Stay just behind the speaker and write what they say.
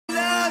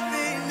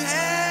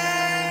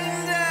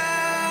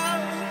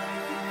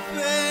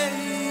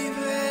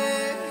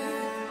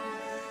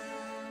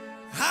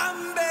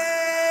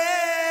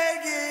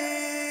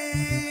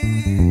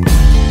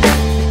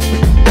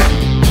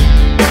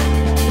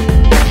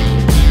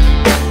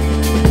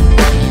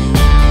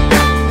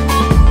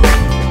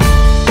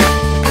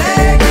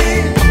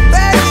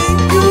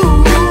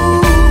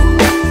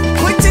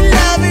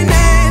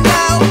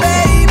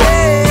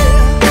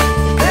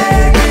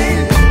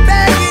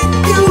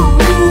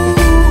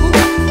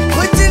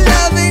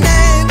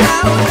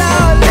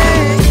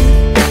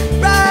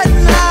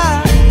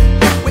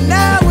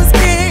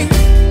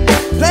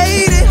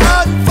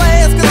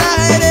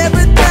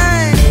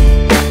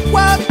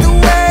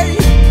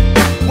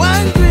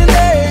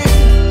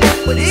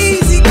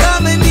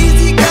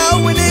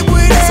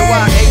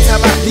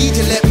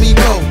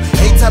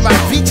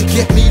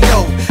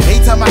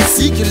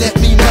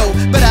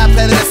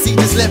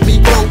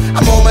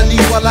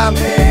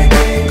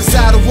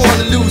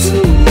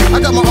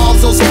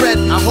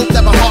hope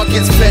that my heart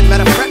gets fed.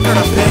 Matter of fact, girl,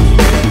 I'm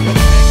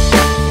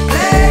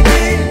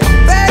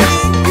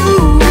begging you,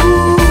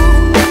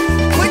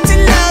 put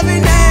your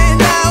loving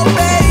hand out,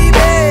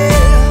 baby.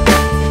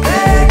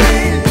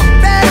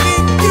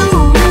 Begging you,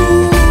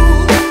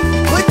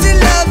 put your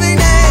loving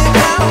hand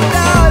out,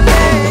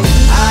 darling.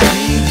 I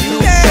need you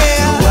to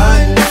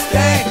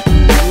understand.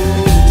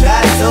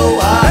 Try so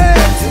hard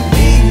to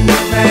be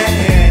your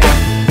man.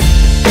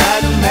 Not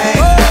a man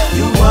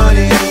you want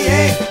in the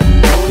end.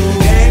 Only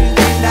man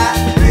cannot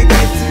bring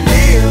it to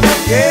live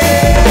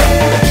again.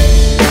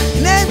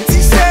 An empty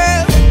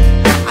shell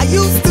I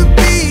used to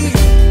be.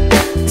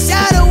 The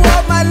shadow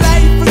of my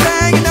life was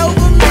hanging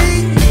over me.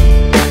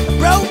 A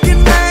broken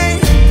man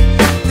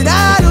that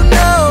I don't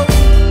know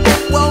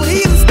won't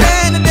even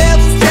stand the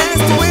devil's chance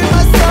to win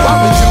my soul. Why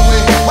we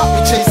doing? Why we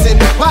chasing?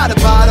 Why the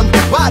bottom?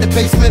 Why the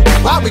basement?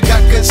 Why we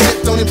got good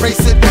shit, don't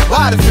embrace it?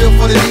 Why the feel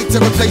for the need to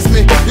replace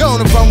me? You're on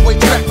the runway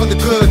track from the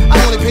good. I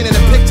only painted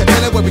a picture,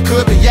 telling where we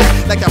could be at.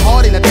 Like the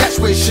heart ain't attached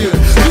where it should.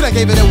 You done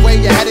gave it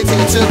away, you had it till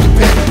you took your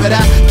pen. But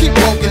I keep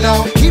walking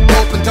on, keep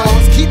open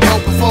doors, keep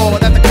hoping for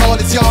that the call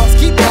is yours.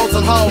 Keep those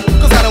on hold,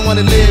 cause I don't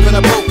wanna live in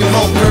a broken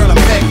home, girl, I'm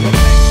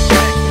begging.